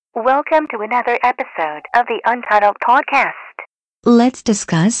Welcome to another episode of the Untitled Podcast. Let's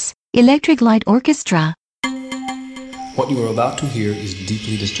discuss Electric Light Orchestra. What you are about to hear is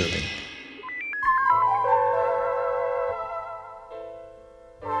deeply disturbing.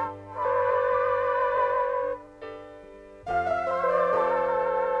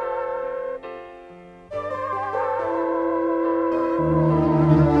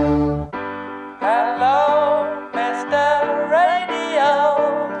 Hello, Mr. Radio,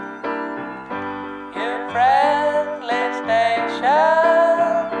 your friendly station.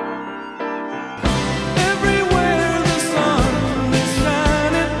 Everywhere the sun is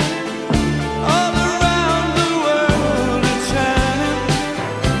shining, all around the world it's shining.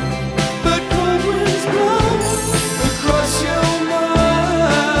 But cold winds blow across your mind.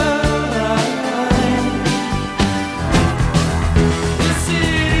 The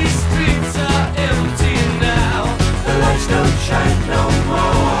city streets are empty now. The lights don't shine no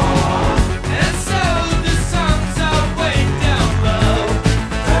more. And so the songs are way down low.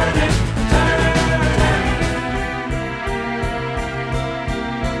 Turn it,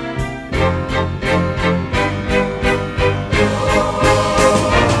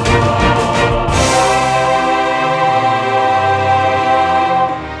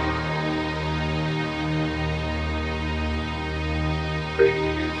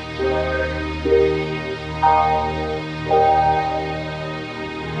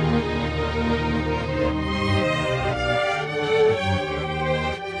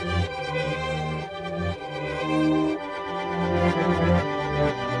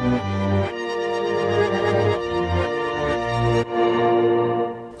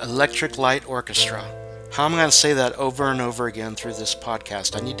 Electric Light Orchestra. How am I going to say that over and over again through this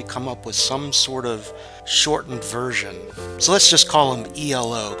podcast? I need to come up with some sort of shortened version. So let's just call them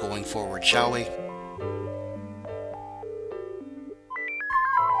ELO going forward, shall we?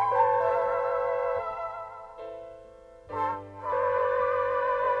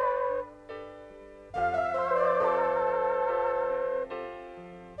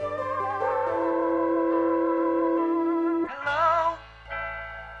 hello.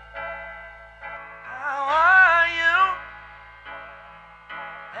 How are you?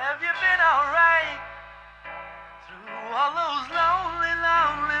 Have you been alright through all those lonely,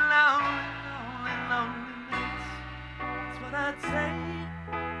 lonely, lonely, lonely, lonely nights? That's what I'd say.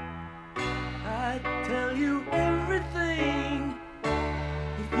 I'd tell you everything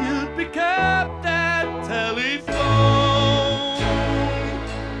if you'd pick up that telephone.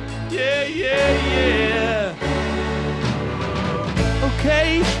 Yeah, yeah, yeah. Okay.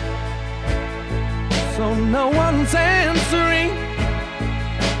 So no one's answering.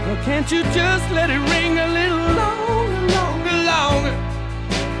 Well, can't you just let it ring a little longer, longer, longer?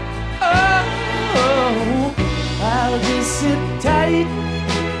 Oh, I'll just sit tight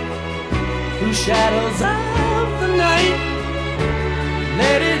through shadows of the night.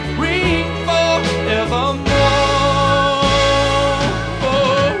 Let it ring forevermore. Oh,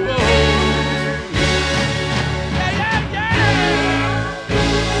 oh. Yeah, yeah, yeah.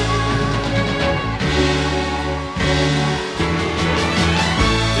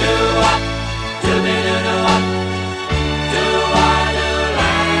 Do-wop, do-be-do-do-wop,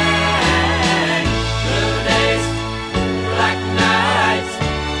 do-wah-do-lang. Blue days, black nights,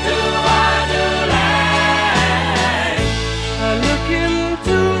 do-wah-do-lang. I look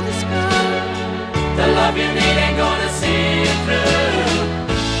into the sky. The love you need ain't gonna see you through.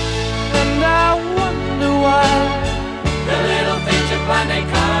 And I wonder why the little things you plan ain't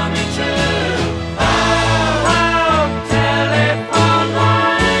coming true. Oh, telephone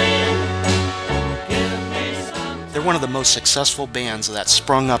line, give me some. They're one of the most successful bands that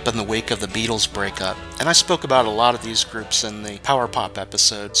sprung up in the wake of the Beatles breakup. And I spoke about a lot of these groups in the Power Pop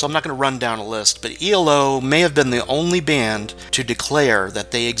episode, so I'm not going to run down a list, but ELO may have been the only band to declare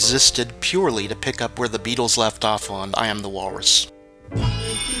that they existed purely to pick up where the Beatles left off on I Am the Walrus.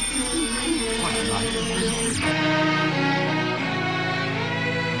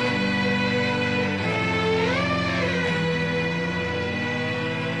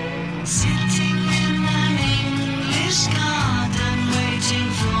 Sitting in an English garden waiting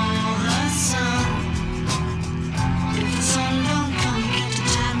for the sun. If the sun don't come, get the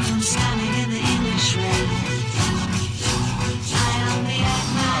tan from standing in the English rain. I am the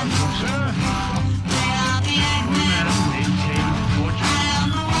Eggman. They are the Eggmen. I am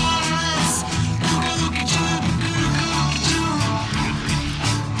the walrus.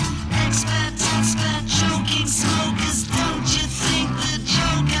 Expert, choking smokers. Don't you think the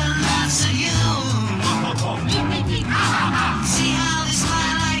Joker laughs at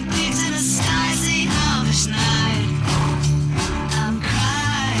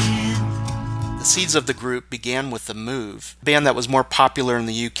The seeds of the group began with The Move, a band that was more popular in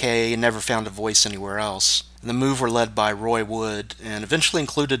the UK and never found a voice anywhere else. The Move were led by Roy Wood and eventually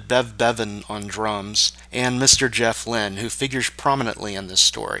included Bev Bevan on drums and Mr. Jeff Lynne, who figures prominently in this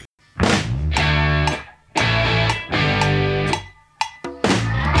story.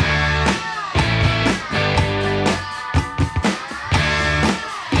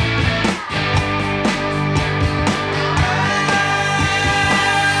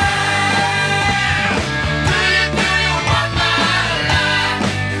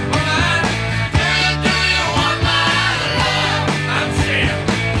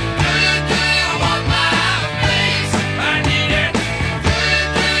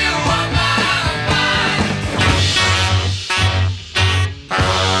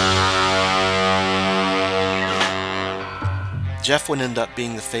 Jeff would end up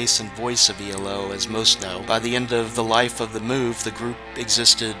being the face and voice of ELO, as most know. By the end of the life of The Move, the group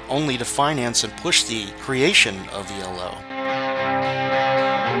existed only to finance and push the creation of ELO.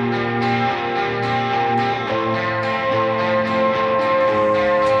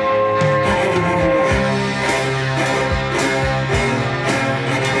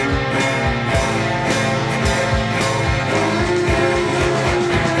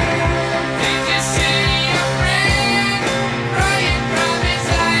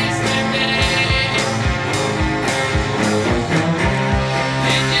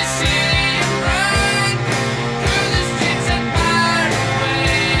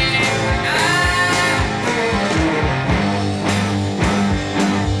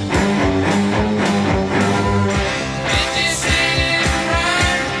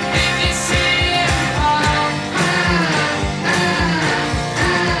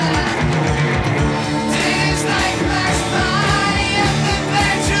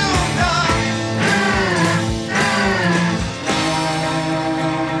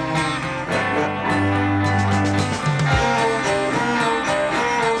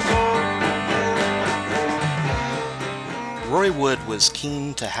 Roy Wood was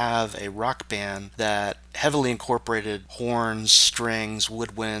keen to have a rock band that heavily incorporated horns, strings,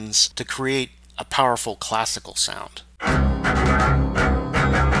 woodwinds to create a powerful classical sound.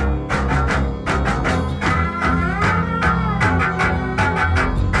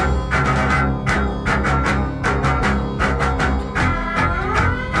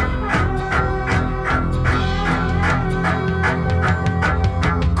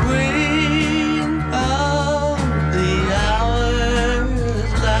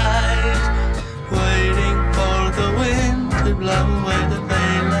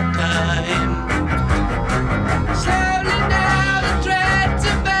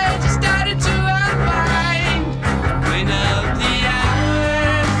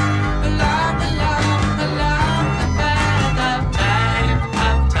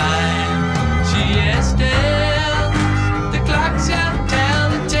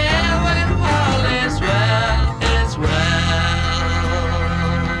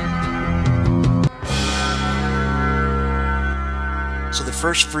 So the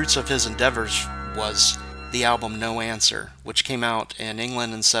first fruits of his endeavors was the album No Answer, which came out in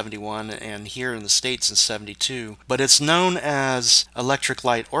England in 71 and here in the States in 72, but it's known as Electric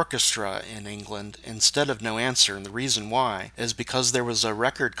Light Orchestra in England instead of No Answer, and the reason why is because there was a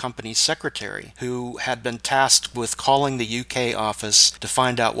record company secretary who had been tasked with calling the UK office to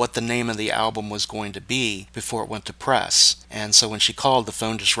find out what the name of the album was going to be before it went to press, and so when she called, the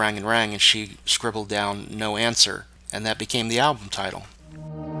phone just rang and she scribbled down No Answer, and that became the album title.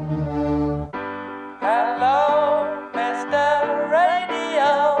 Hello, Mr.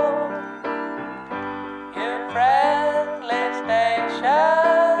 Radio, your friendly station.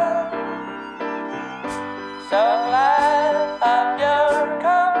 So glad of your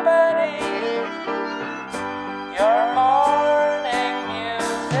company, your morning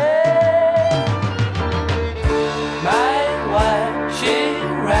music. My wife, she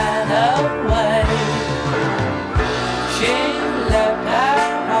ran away. She left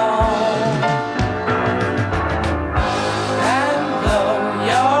her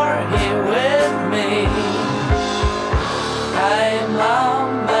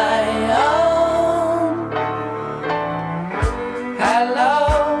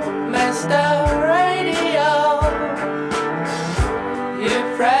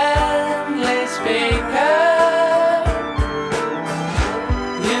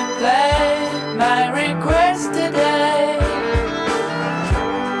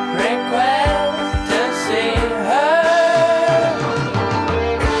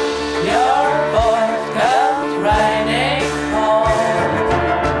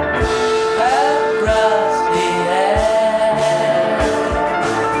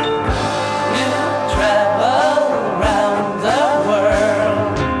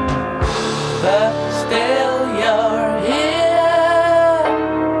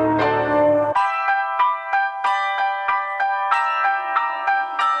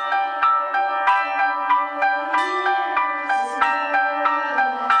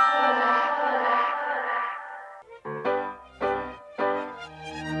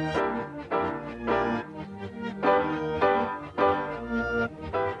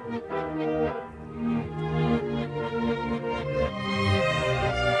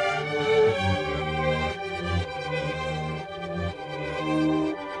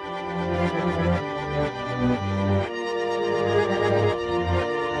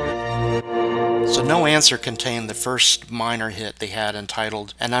So No Answer contained the first minor hit they had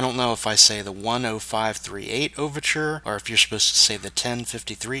entitled, and I don't know if I say the 10538 Overture, or if you're supposed to say the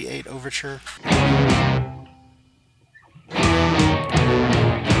 10538 Overture.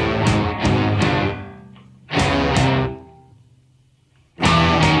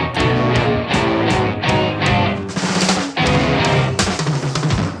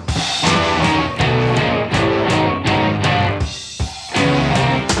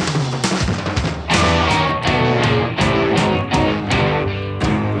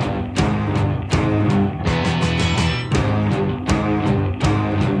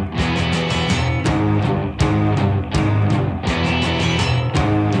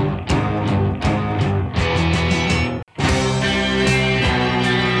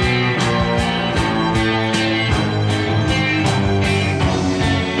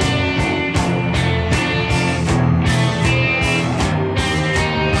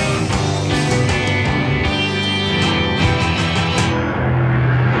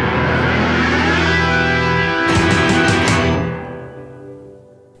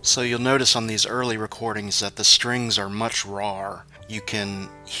 So you'll notice on these early recordings that the strings are much rawer. You can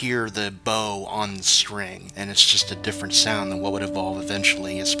hear the bow on the string, and it's just a different sound than what would evolve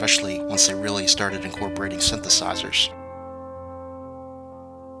eventually, especially once they really started incorporating synthesizers.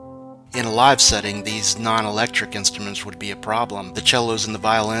 In a live setting, these non-electric instruments would be a problem. The cellos and the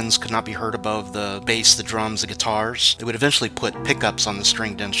violins could not be heard above the bass, the drums, the guitars. They would eventually put pickups on the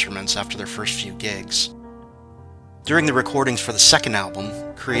stringed instruments after their first few gigs. During the recordings for the second album,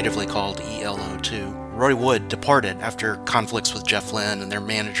 creatively called ELO 2, Roy Wood departed after conflicts with Jeff Lynne and their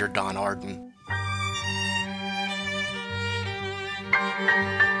manager Don Arden.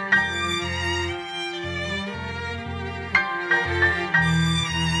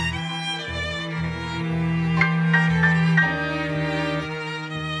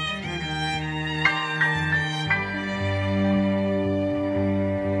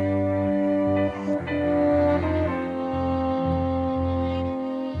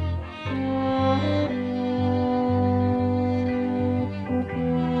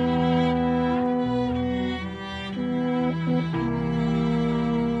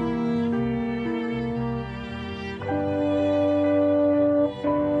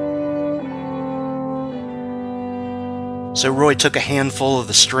 So Roy took a handful of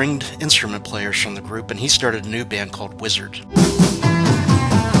the stringed instrument players from the group and he started a new band called Wizard.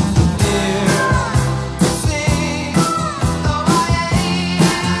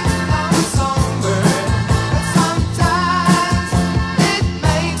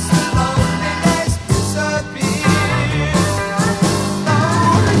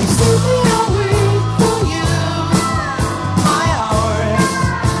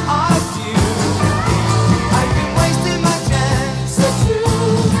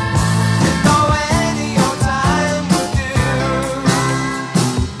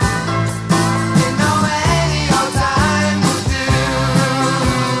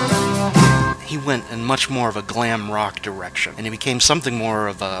 Went in much more of a glam rock direction, and he became something more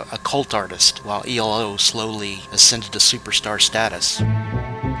of a cult artist, while ELO slowly ascended to superstar status.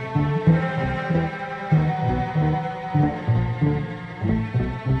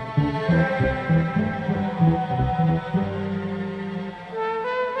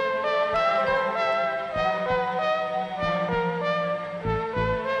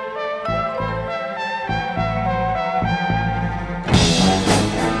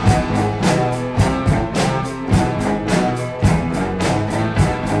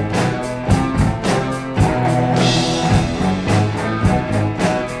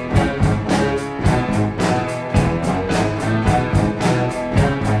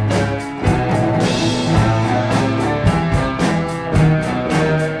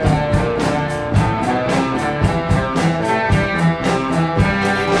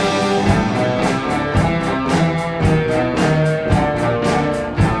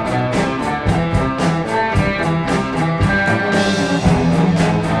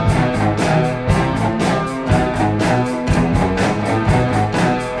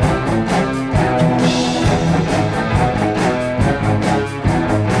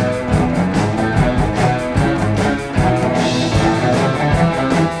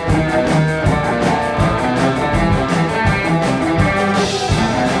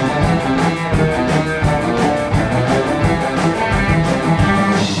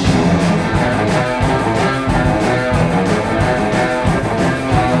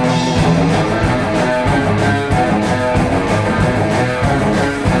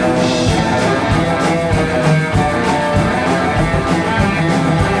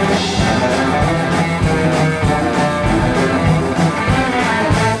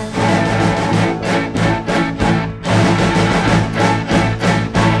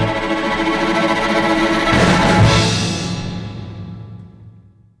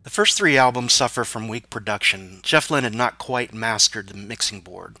 The first three albums suffer from weak production. Jeff Lynne had not quite mastered the mixing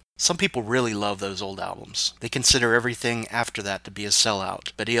board. Some people really love those old albums. They consider everything after that to be a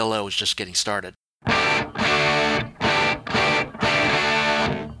sellout, but ELO was just getting started.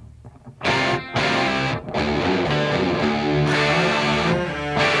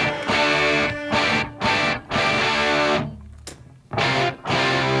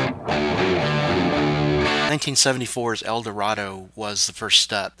 1974's El Dorado was the first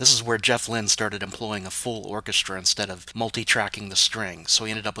step. This is where Jeff Lynne started employing a full orchestra instead of multi-tracking the strings, so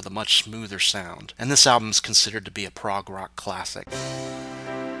he ended up with a much smoother sound. And this album is considered to be a prog rock classic.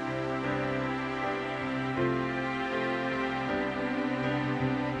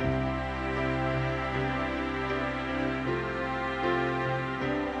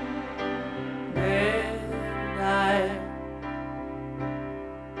 Midnight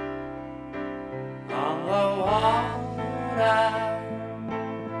on the water,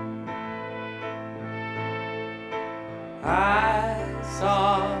 I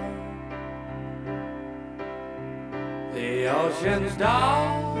saw the ocean's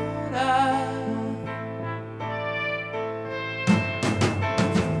daughter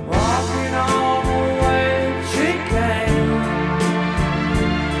walking on the way she came,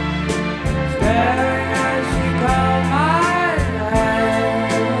 staring as she called my name,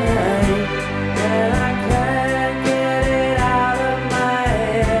 and I can't get it out of my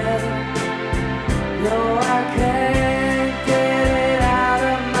head. No, I can't get it out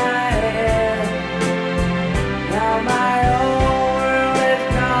of my head. Now my whole world is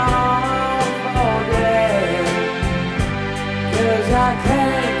gone for dead, 'cause I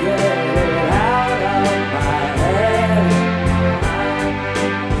can't get it out of my head.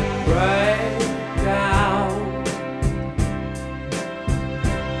 Break down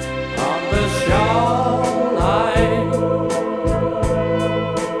on the shoreline,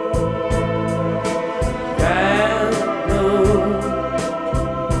 can't move.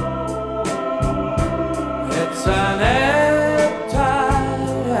 It's an empty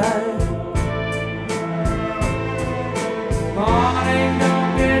morning, don't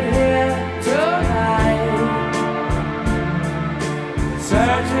get here tonight,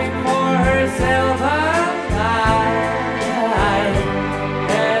 searching for herself a night,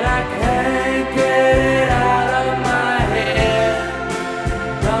 and I can't get it out of my head.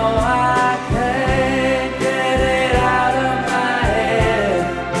 No, I can't get it out of my head.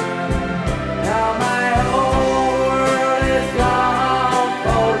 Now my whole world is gone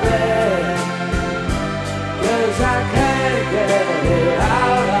for dead, 'cause I can't get it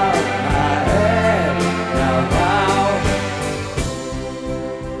out of my head. Now.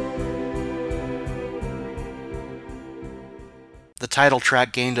 The title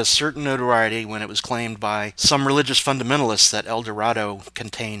track gained a certain notoriety when it was claimed by some religious fundamentalists that El Dorado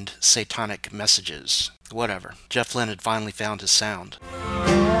contained satanic messages. Whatever. Jeff Lynne had finally found his sound.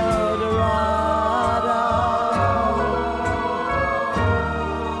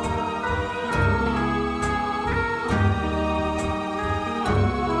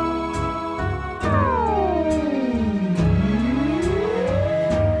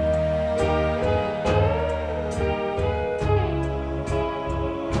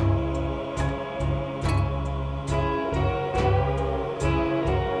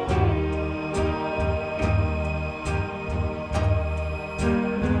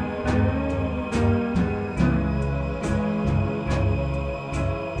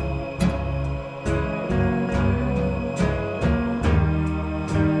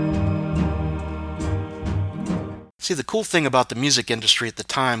 See, the cool thing about the music industry at the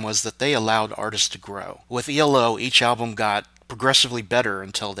time was that they allowed artists to grow. With ELO, each album got progressively better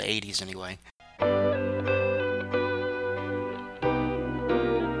until the 80s anyway.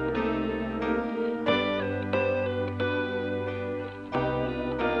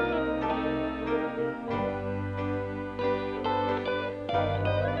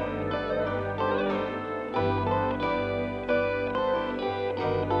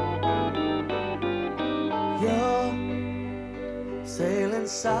 You're sailing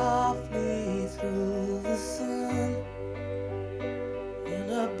softly through the sun in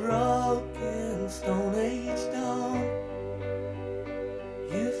a broken Stone Age dawn.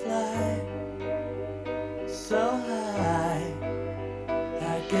 You fly so high,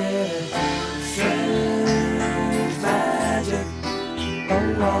 I get a strange magic. Oh,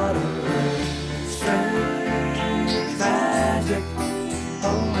 what a strange magic.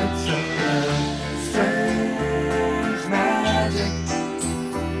 Oh, it's a strange magic.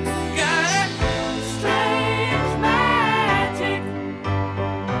 Got it? Strange magic.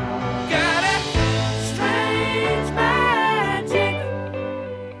 Got it? Strange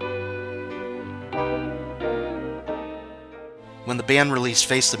band released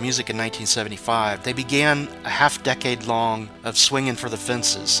Face the Music in 1975, they began a half-decade long of swinging for the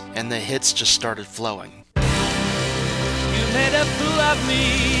fences, and the hits just started flowing. You made a fool of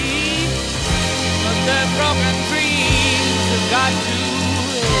me, but the broken dreams have got to end.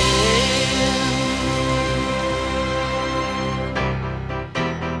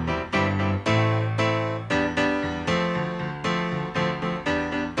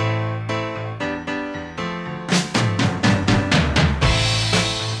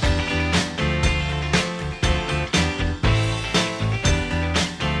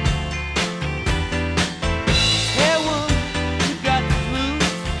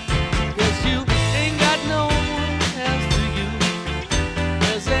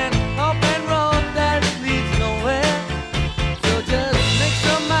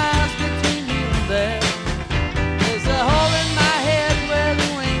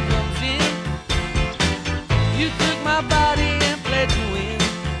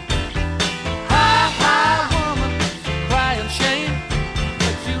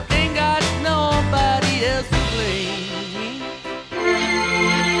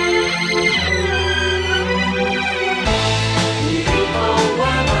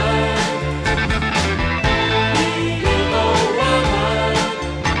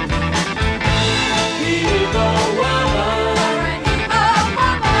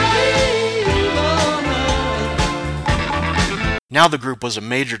 Now the group was a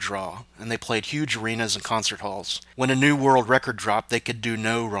major draw, and they played huge arenas and concert halls. When a new world record dropped, they could do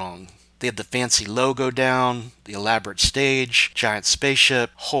no wrong. They had the fancy logo down, the elaborate stage, giant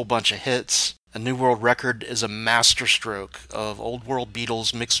spaceship, whole bunch of hits. A New World Record is a masterstroke of old world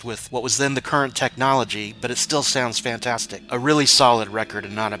Beatles mixed with what was then the current technology, but it still sounds fantastic. A really solid record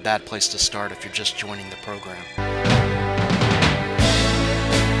and not a bad place to start if you're just joining the program.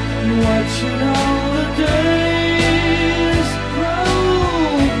 Watching all the days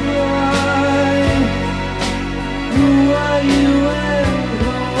roll by. Who are you and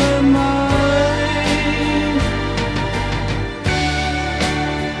who am I?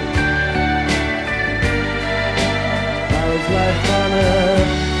 How's life on earth?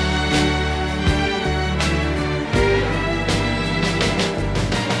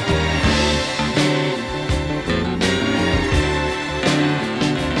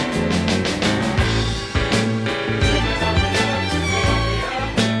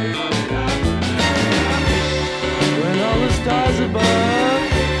 Stars above,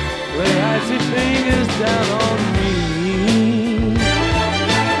 lay icy fingers down on me.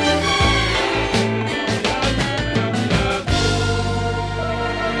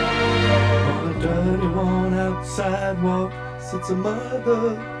 On a dirty worn-out sidewalk sits a mother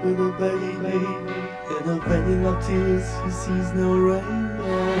with a baby. In a vein of tears, she sees no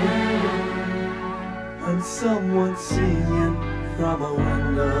rainbow, and someone singing from a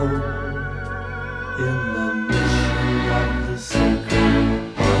window in the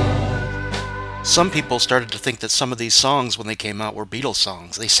Some people started to think that some of these songs, when they came out, were Beatles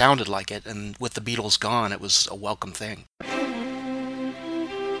songs. They sounded like it, and with the Beatles gone, it was a welcome thing.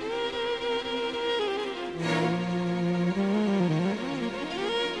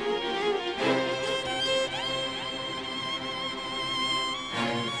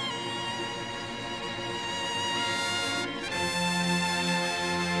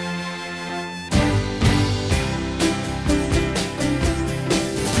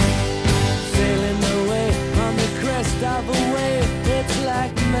 Of a wave, it's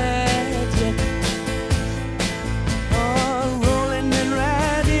like magic. Oh, rolling and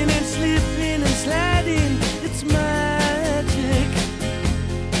riding and slipping and sliding, it's magic.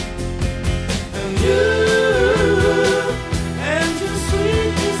 And your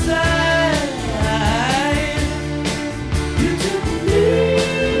sweet desire, you took me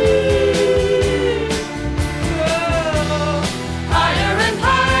higher and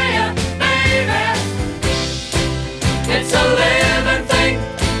higher, baby. It's a living thing.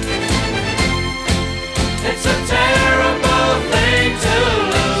 It's a terrible thing to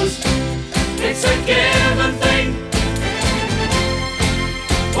lose. It's a given thing.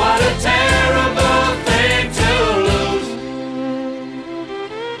 What a terrible thing to lose.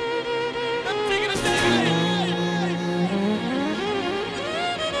 I'm taking a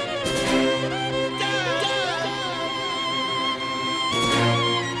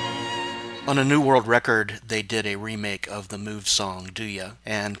On a New World Record, they did a remake of the Move song, Do Ya?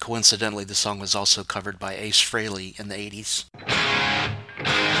 And coincidentally, the song was also covered by Ace Frehley in the 80s.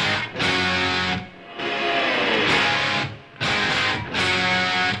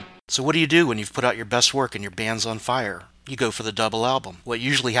 So what do you do when you've put out your best work and your band's on fire? you go for the double album. What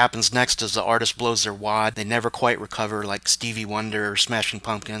usually happens next is the artist blows their wad. They never quite recover, like Stevie Wonder, Smashing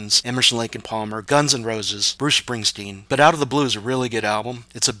Pumpkins, Emerson, Lake and Palmer, Guns N' Roses, Bruce Springsteen. But Out of the Blue is a really good album.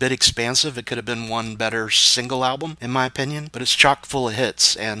 It's a bit expansive. It could have been one better single album, in my opinion, but it's chock full of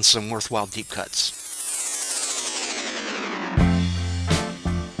hits and some worthwhile deep cuts.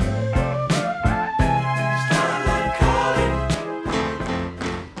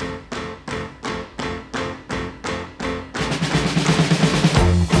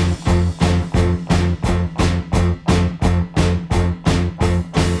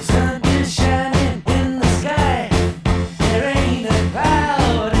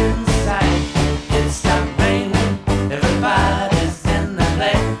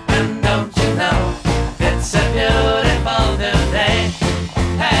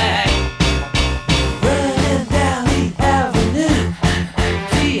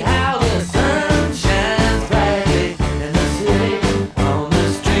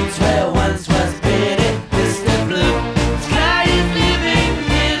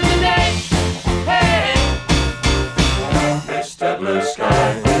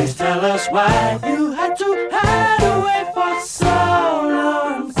 Why you had to hide away for so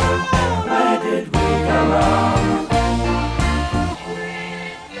long? Where did we go wrong?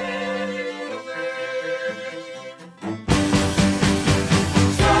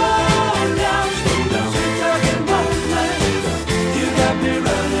 Slow down, talking about life. You got me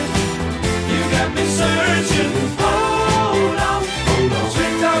running, you got me searching. Hold on,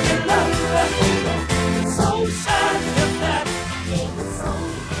 sweet talking love. It's so sad that it's so.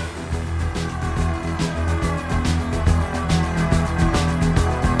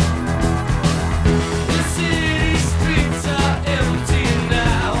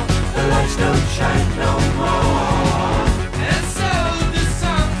 Don't shine no more. And so the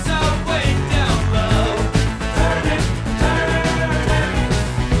songs are way down low. Turn it,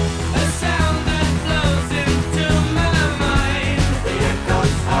 a sound that flows into my mind. The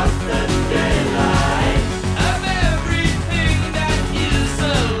echoes of the daylight, of everything that is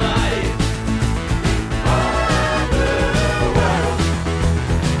alive. All the world.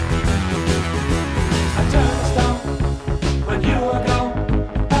 I turn a stone when you are gone.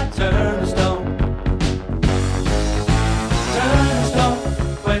 Turn a stone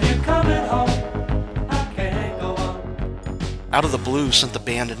when you're coming home. I can't go on. Out of the Blue sent the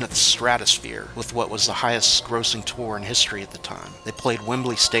band into the stratosphere with what was the highest grossing tour in history at the time. They played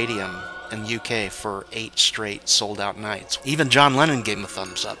Wembley Stadium in the UK for 8 straight sold-out nights. Even John Lennon gave them a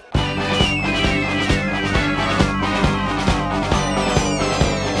thumbs up.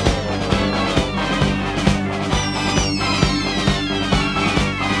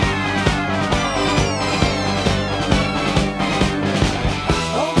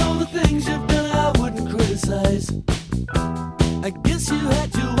 I guess you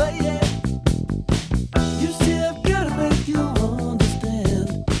had your way, yeah. You see, I've gotta make you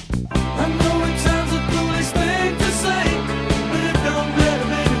understand. I know it sounds a foolish thing to say, but it don't matter,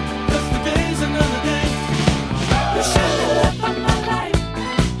 baby, 'cause today's another day. You shine the light on my life.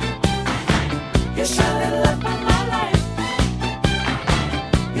 You shine the light on my life.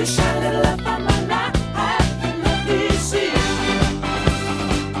 You shine the light on my life, and let me see it.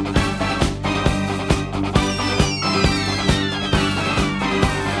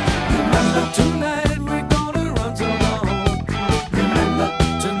 Tonight we're gonna run so long. Remember,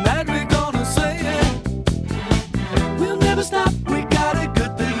 tonight we're gonna say it. We'll never stop, we got a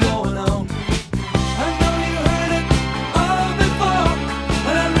good thing going on. I know you heard it all before,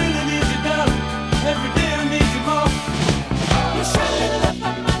 but I really need you, darling. Every day I need you more. You shine the light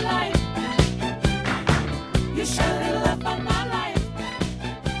on my life. You shine the light on my life.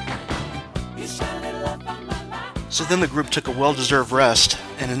 You shine the light on my life. So then the group took a well-deserved rest,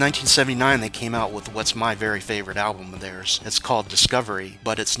 and in 1979 they came out with what's my very favorite album of theirs. It's called Discovery,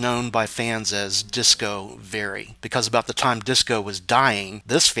 but it's known by fans as Disco Very, because about the time disco was dying,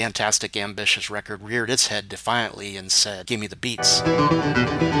 this fantastic, ambitious record reared its head defiantly and said, "Give me the beats."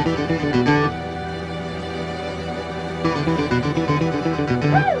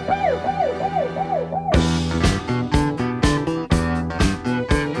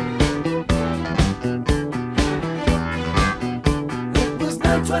 It was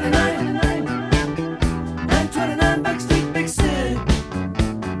 929, 929 Backstreet, Big City.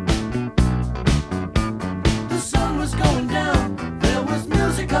 The sun was going down, there was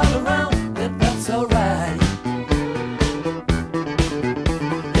music all around, it felt so right.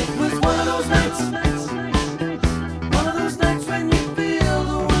 It was one of those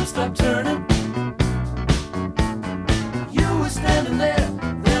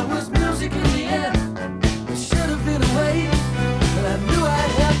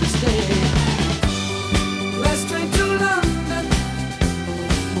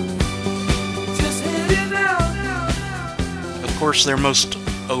course, their most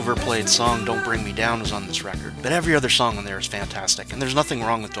overplayed song, Don't Bring Me Down, was on this record, but every other song on there is fantastic, and there's nothing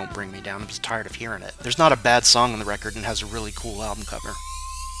wrong with Don't Bring Me Down. I'm just tired of hearing it. There's not a bad song on the record, and it has a really cool album cover.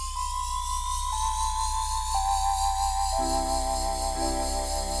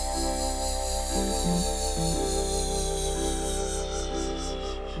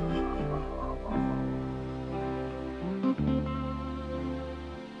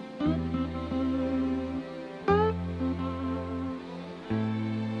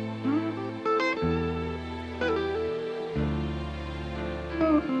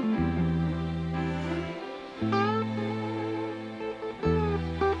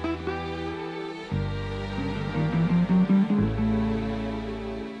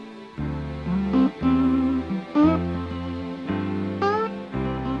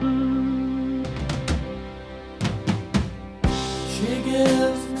 She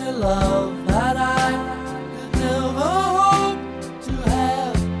gives me love that I could never hope to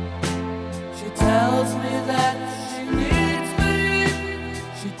have. She tells me that she needs me.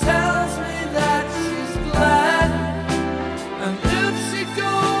 She tells me that she's glad. And if she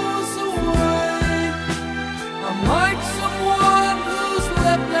goes away, I'm like someone who's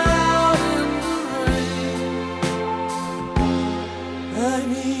left out in the rain. I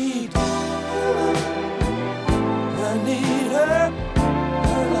need her.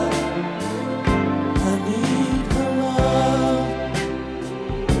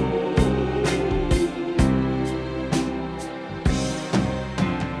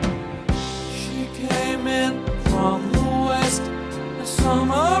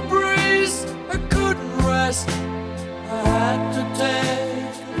 Summer breeze, I couldn't rest. I had to take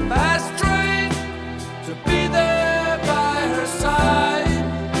a fast train to be there by her side.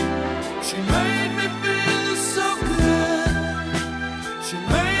 She made me feel so good. She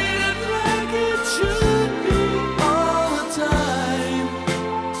made it like it should be all the time.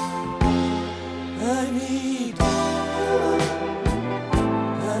 I need her.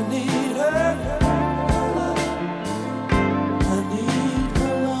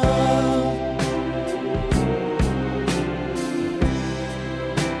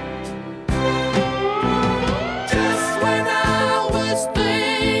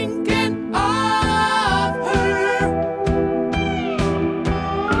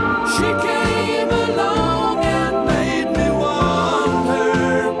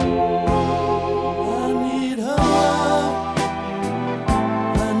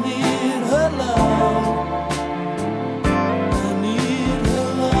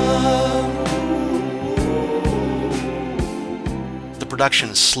 The production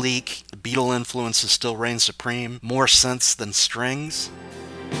is sleek, the Beatle influences still reign supreme, more synths than strings.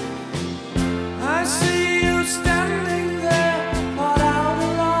 I see you standing there, far out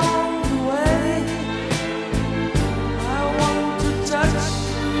along the way. I want to touch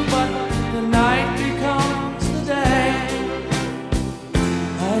you, but the night becomes the day.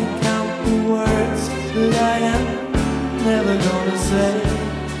 I count the words that I am never gonna say,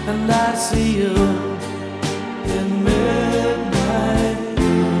 and I see you in midnight.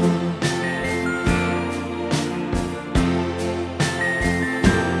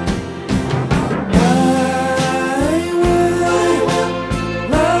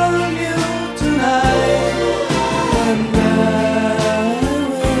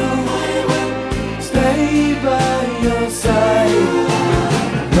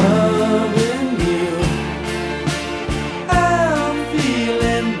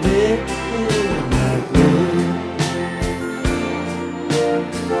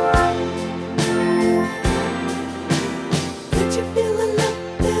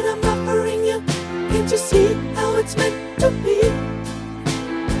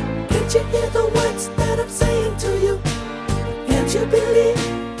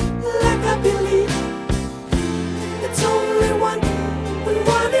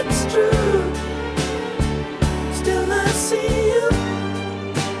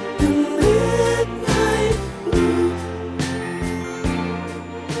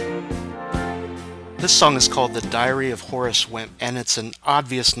 This song is called The Diary of Horace Wimp, and it's an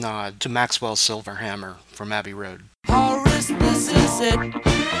obvious nod to Maxwell's Silver Hammer from Abbey Road. Horace, this is it.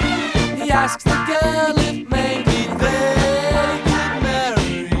 He asks the girl if maybe they could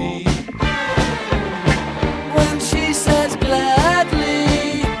marry. When she says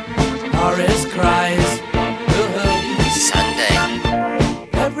gladly, Horace cries, Sunday.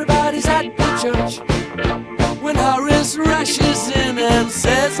 Everybody's at the church when Horace rushes in and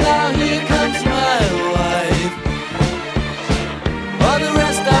says, now here comes my wife for the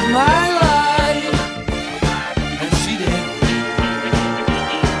rest of my life. And she did.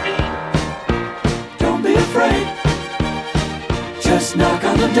 Don't be afraid. just knock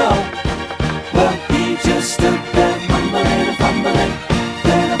on the door. Well, he just stood there mumbling and fumbling.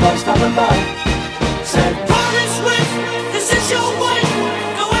 Then a voice from above said, Horace Swift, this is your wife.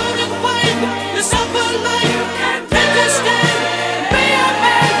 Go out and find yourself a life. Take a stand, be a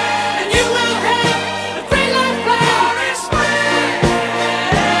man, and you will have a great life plan. Horace Swift.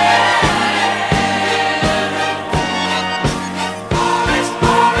 Horace,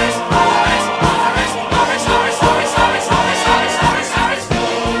 Horace, Horace, Horace, Horace, Horace, Horace, Horace, Horace, Horace, Horace, Horace.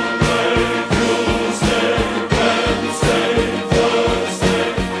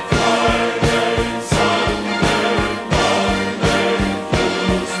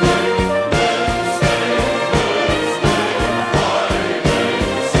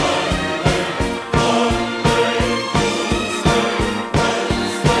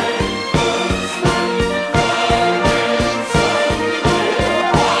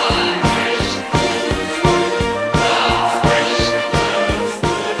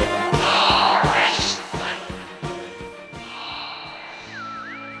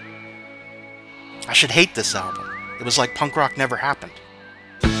 I should hate this album. It was like punk rock never happened.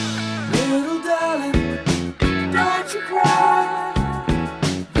 Little darling, don't you cry.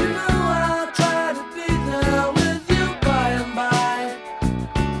 You know I'll try to be there with you by and by.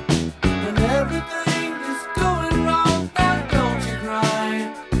 When everything is going wrong, now don't you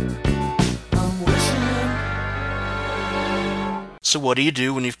cry. I'm wishing. So what do you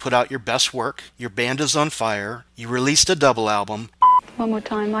do when you've put out your best work, your band is on fire, you released a double album, One more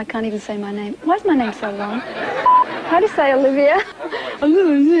time, I can't even say my name. Why is my name so long? How do you say Olivia?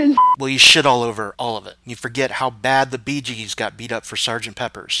 well, you shit all over all of it. You forget how bad the Bee Gees got beat up for Sgt.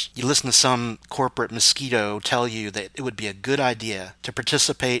 Pepper's. You listen to some corporate mosquito tell you that it would be a good idea to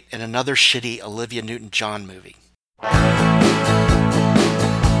participate in another shitty Olivia Newton-John movie.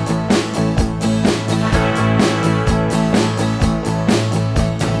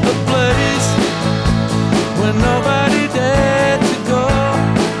 A place where nobody dared to go.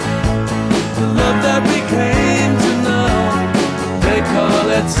 The love that we came to know, they call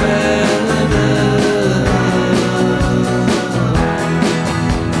it Xanadu.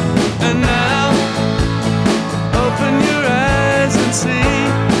 And now, open your eyes and see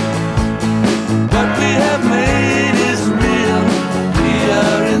what we have made is real. We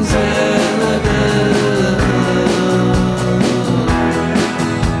are in Xanadu.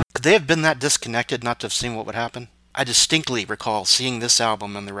 Could they have been that disconnected not to have seen what would happen? I distinctly recall seeing this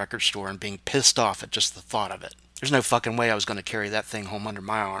album in the record store and being pissed off at just the thought of it. There's no fucking way I was going to carry that thing home under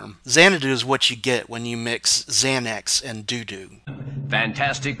my arm. Xanadu is what you get when you mix Xanax and doo-doo.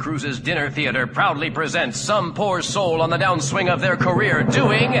 Fantastic Cruises Dinner Theater proudly presents some poor soul on the downswing of their career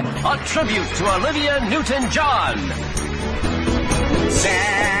doing a tribute to Olivia Newton-John.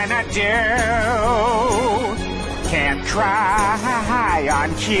 Xanadu can't cry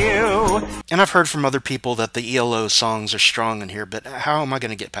on cue. And I've heard from other people that the ELO songs are strong in here, but how am I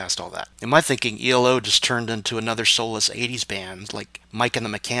going to get past all that? In my thinking, ELO just turned into another soulless 80s band, like Mike and the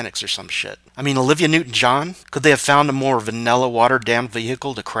Mechanics or some shit. I mean, Olivia Newton-John? Could they have found a more vanilla watered-down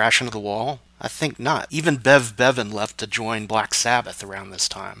vehicle to crash into the wall? I think not. Even Bev Bevan left to join Black Sabbath around this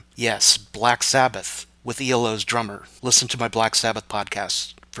time. Yes, Black Sabbath, with ELO's drummer. Listen to my Black Sabbath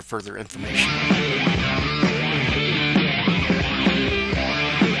podcast for further information.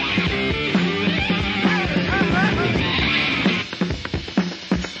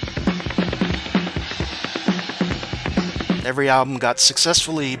 Every album got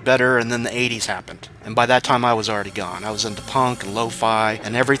successfully better, and then the 80s happened. And by that time I was already gone. I was into punk and lo-fi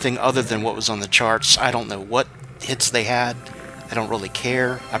and everything other than what was on the charts. I don't know what hits they had. I don't really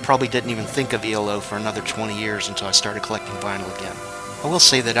care. I probably didn't even think of ELO for another 20 years until I started collecting vinyl again. I will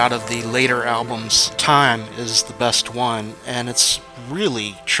say that out of the later albums, Time is the best one, and it's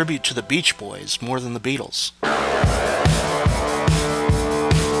really tribute to the Beach Boys more than the Beatles.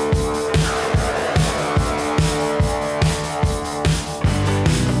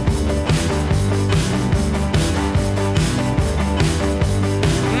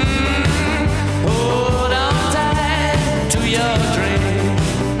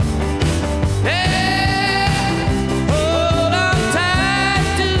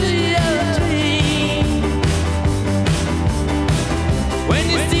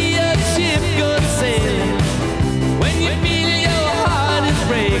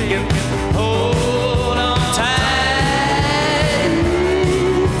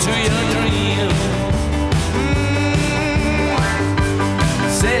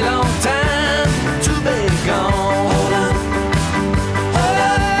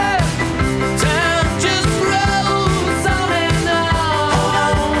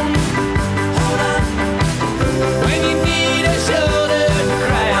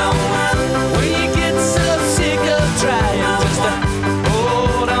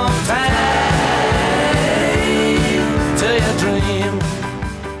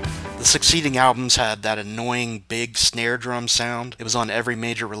 The succeeding albums had that annoying big snare drum sound. It was on every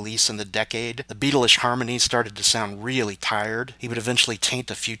major release in the decade. The Beatles harmonies started to sound really tired. He would eventually taint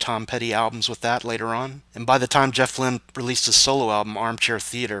a few Tom Petty albums with that later on. And by the time Jeff Lynne released his solo album, Armchair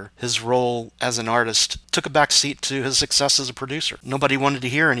Theater, his role as an artist took a back seat to his success as a producer. Nobody wanted to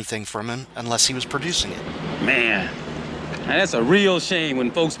hear anything from him unless he was producing it. Man, now that's a real shame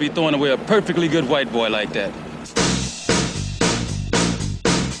when folks be throwing away a perfectly good white boy like that.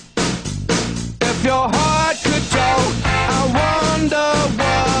 If your heart could talk, I wonder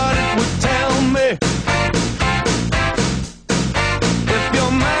what it would tell me. If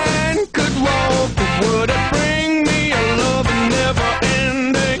your mind could walk, would it bring me a love never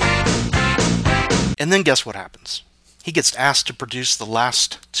ending? And then guess what happens? He gets asked to produce the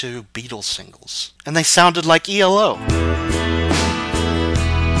last two Beatles singles, and they sounded like ELO.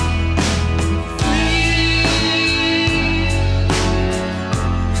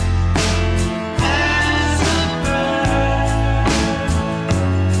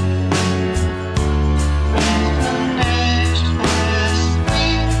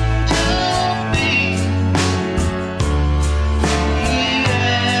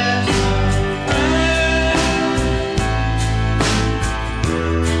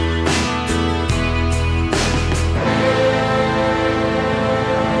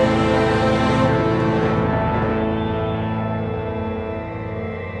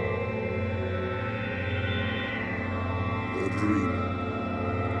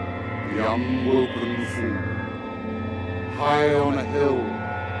 Unwoken fool, high on a hill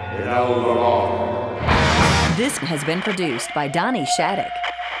in Eldorado. This has been produced by Donnie Shattuck.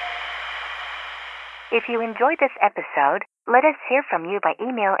 If you enjoyed this episode, let us hear from you by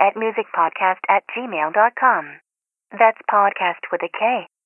email at musicpodcast@gmail.com. That's podcast with a K.